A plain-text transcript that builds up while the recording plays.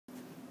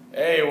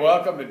Hey,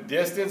 welcome to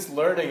Distance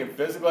Learning and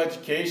Physical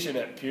Education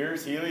at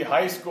Piers Healy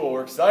High School.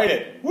 We're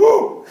excited.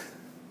 Woo!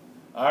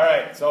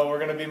 Alright, so we're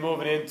going to be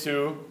moving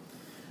into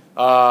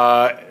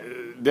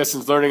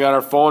distance learning on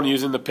our phone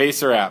using the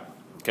Pacer app.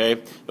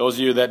 Okay, those of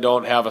you that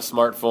don't have a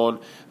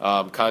smartphone,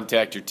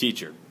 contact your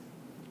teacher.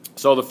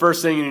 So the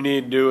first thing you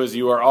need to do is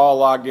you are all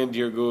logged into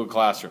your Google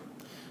Classroom.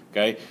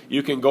 Okay,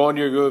 you can go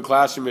into your Google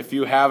Classroom if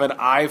you have an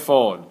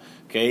iPhone.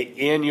 Okay,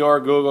 in your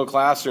Google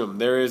Classroom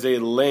there is a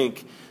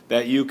link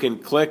that you can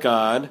click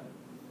on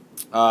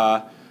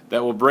that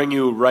will bring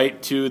you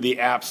right to the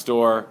App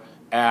Store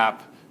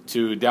app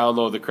to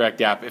download the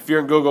correct app. If you're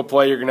in Google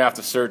Play, you're going to have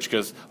to search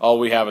because all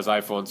we have is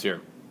iPhones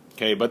here.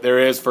 Okay, but there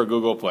is for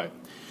Google Play.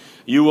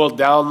 You will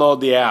download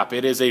the app.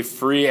 It is a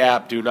free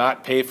app. Do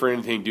not pay for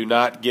anything. Do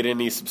not get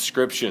any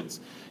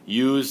subscriptions.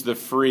 Use the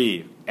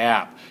free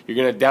app. You're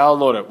going to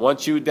download it.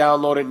 Once you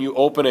download it and you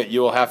open it, you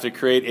will have to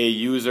create a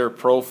user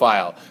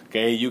profile.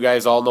 Okay, you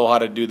guys all know how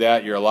to do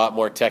that. You're a lot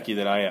more techie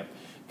than I am.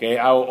 Okay,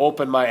 I will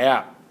open my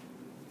app.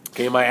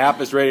 Okay, my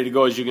app is ready to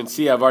go. As you can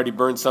see, I've already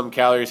burned some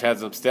calories, had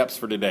some steps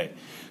for today.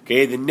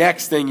 Okay, the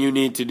next thing you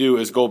need to do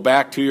is go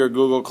back to your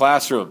Google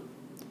Classroom.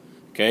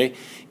 Okay,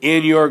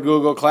 in your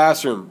Google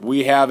Classroom,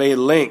 we have a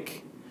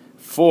link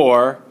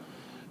for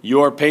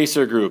your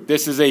Pacer group.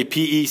 This is a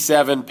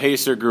PE7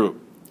 Pacer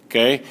group.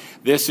 Okay,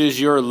 this is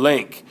your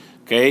link.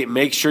 Okay,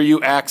 make sure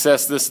you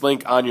access this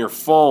link on your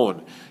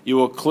phone. You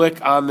will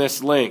click on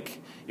this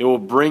link. It will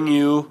bring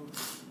you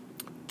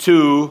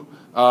to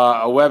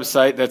a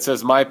website that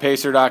says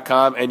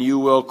mypacer.com, and you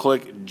will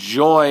click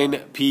Join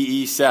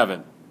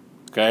PE7.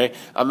 Okay,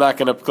 I'm not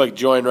going to click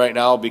Join right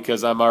now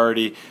because I'm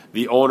already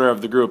the owner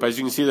of the group. As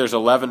you can see, there's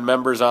 11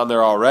 members on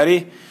there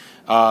already,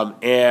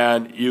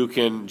 and you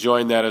can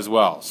join that as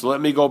well. So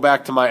let me go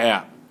back to my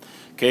app.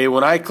 Okay,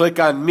 when I click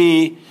on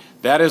me,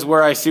 that is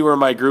where I see where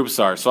my groups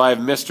are. So I have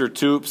Mr.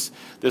 Toops.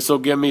 This will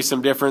give me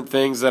some different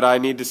things that I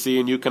need to see,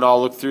 and you can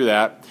all look through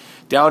that.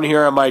 Down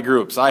here are my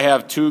groups. I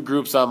have two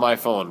groups on my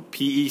phone,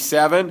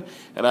 PE7,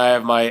 and I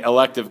have my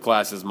elective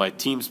classes, my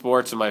team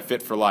sports and my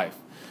Fit for Life.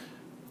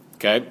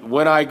 Okay,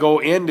 when I go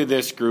into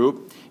this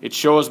group, it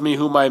shows me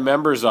who my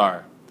members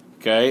are.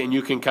 Okay, and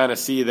you can kind of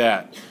see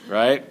that,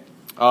 right?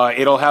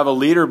 It'll have a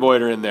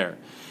leaderboard in there.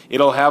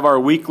 It'll have our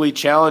weekly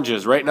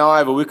challenges. Right now I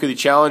have a weekly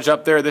challenge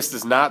up there. This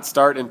does not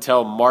start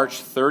until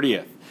March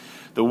 30th.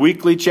 The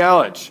weekly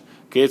challenge.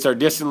 Okay, it's our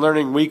Distance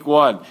Learning Week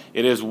 1.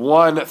 It is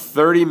one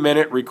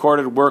 30-minute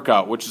recorded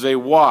workout, which is a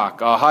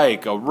walk, a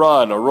hike, a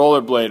run, a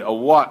rollerblade,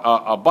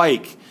 a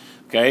bike.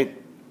 Okay,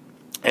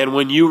 and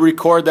when you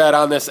record that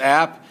on this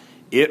app,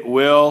 it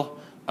will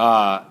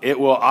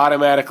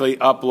automatically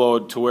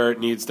upload to where it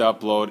needs to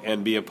upload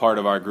and be a part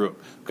of our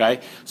group. Okay,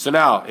 so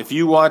now if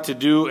you want to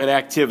do an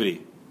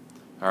activity,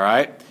 all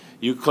right,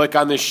 you click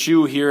on this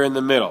shoe here in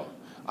the middle.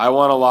 I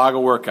want to log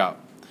a workout.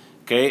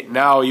 Okay,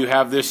 now you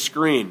have this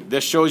screen.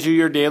 This shows you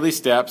your daily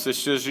steps. This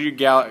shows you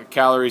your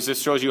calories.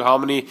 This shows you how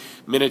many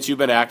minutes you've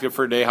been active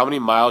for a day, how many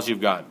miles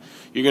you've gone.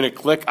 You're going to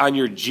click on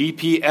your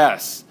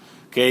GPS.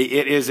 Okay,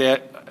 it is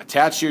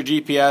attached to your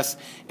GPS,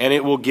 and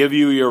it will give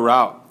you your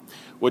route.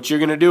 What you're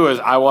going to do is,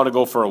 I want to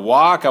go for a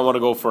walk, I want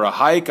to go for a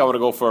hike, I want to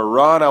go for a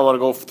run, I want to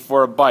go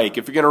for a bike.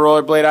 If you're going to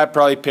rollerblade, I'd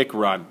probably pick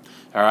run.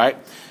 All right.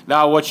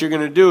 Now what you're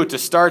going to do to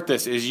start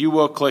this is you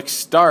will click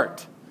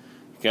Start.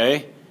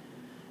 Okay.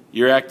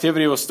 Your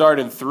activity will start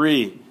in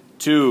 3,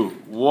 2,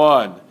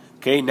 1.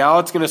 Okay, now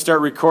it's going to start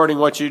recording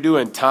what you do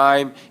in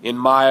time, in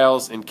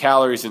miles, in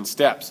calories, and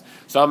steps.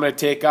 So I'm going to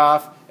take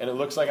off, and it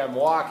looks like I'm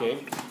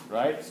walking,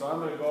 right? So I'm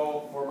going to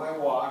go for my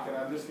walk, and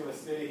I'm just going to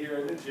stay here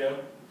in the gym,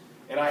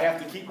 and I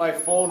have to keep my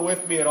phone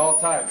with me at all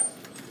times.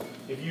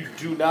 If you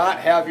do not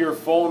have your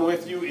phone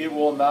with you, it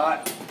will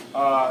not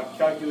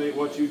calculate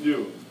what you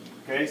do.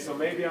 Okay, so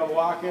maybe I'm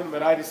walking,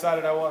 but I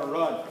decided I want to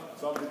run.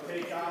 So I'm going to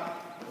take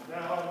off.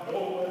 Now I'm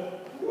going.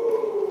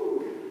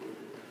 Woo!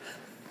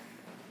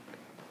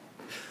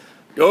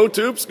 Go,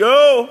 Toops,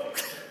 go!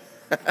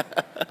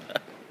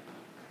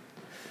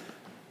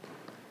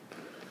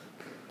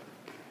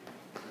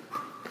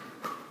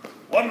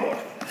 One more.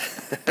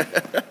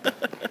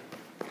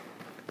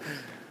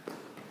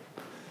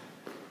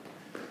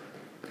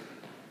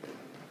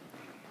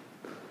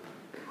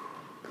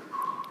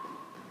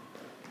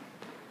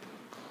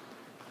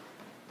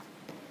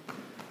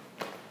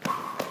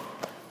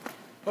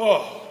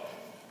 Oh.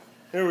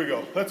 Here we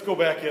go. Let's go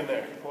back in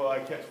there while I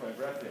catch my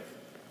breath in.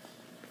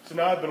 So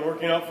now I've been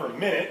working out for a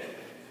minute.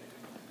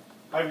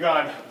 I've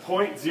gone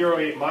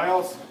 0.08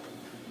 miles.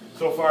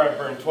 So far I've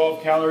burned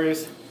 12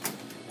 calories,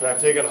 and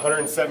I've taken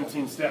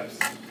 117 steps.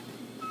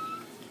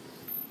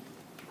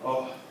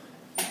 Oh.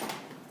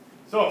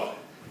 So,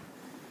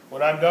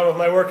 when I'm done with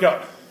my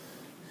workout,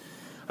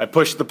 I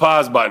push the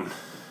pause button.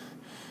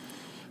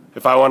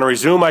 If I want to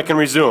resume, I can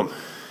resume.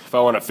 If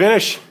I want to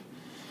finish,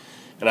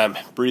 and I'm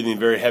breathing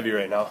very heavy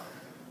right now,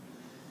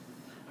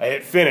 I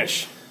hit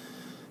finish.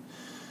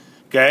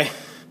 Okay?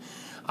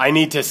 I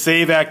need to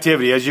save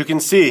activity. As you can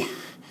see, it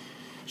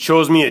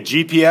shows me a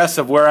GPS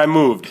of where I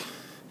moved. It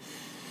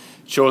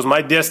shows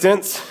my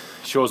distance,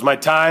 shows my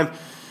time,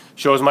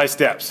 shows my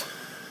steps.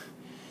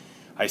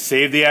 I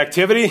save the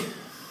activity,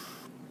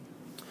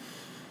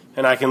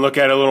 and I can look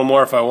at it a little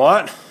more if I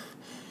want.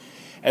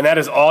 And that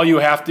is all you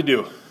have to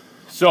do.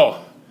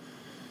 So,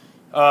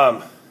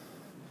 I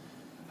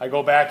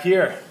go back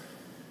here.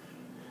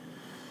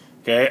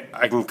 Okay,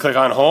 I can click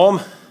on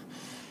home,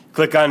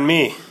 click on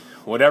me,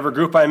 whatever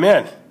group I'm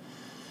in.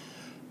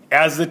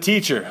 As the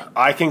teacher,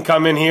 I can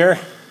come in here,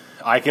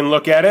 I can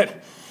look at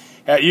it,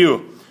 at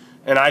you,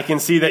 and I can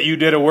see that you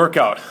did a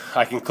workout.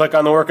 I can click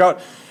on the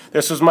workout.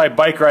 This was my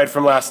bike ride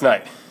from last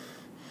night.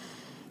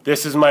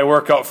 This is my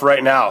workout for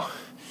right now.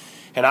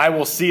 And I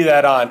will see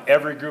that on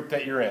every group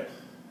that you're in.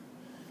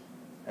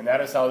 And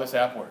that is how this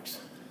app works.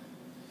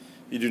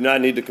 You do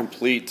not need to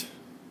complete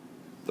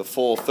the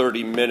full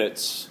 30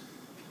 minutes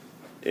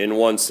in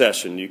one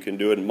session. You can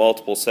do it in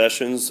multiple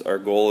sessions. Our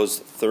goal is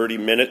 30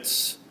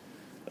 minutes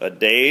a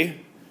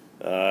day,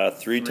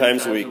 three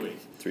times a week.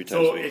 3 times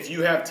a week. So if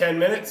you have 10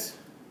 minutes,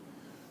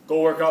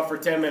 go work out for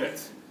 10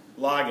 minutes.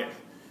 Log it.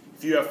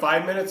 If you have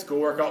 5 minutes, go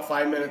work out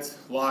 5 minutes.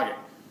 Log it.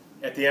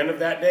 At the end of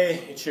that day,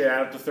 it should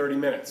add up to 30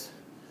 minutes.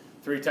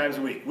 3 times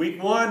a week.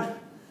 Week 1,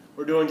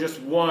 we're doing just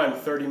one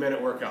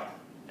 30-minute workout.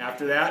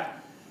 After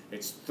that,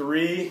 it's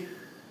 3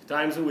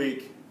 times a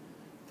week,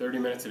 30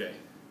 minutes a day.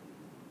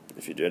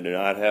 If you do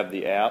not have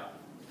the app,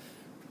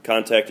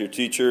 contact your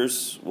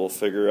teachers. We'll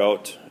figure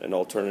out an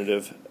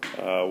alternative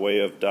way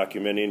of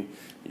documenting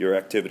your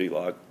activity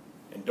log.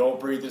 And don't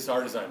breathe as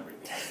hard as I'm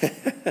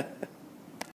breathing.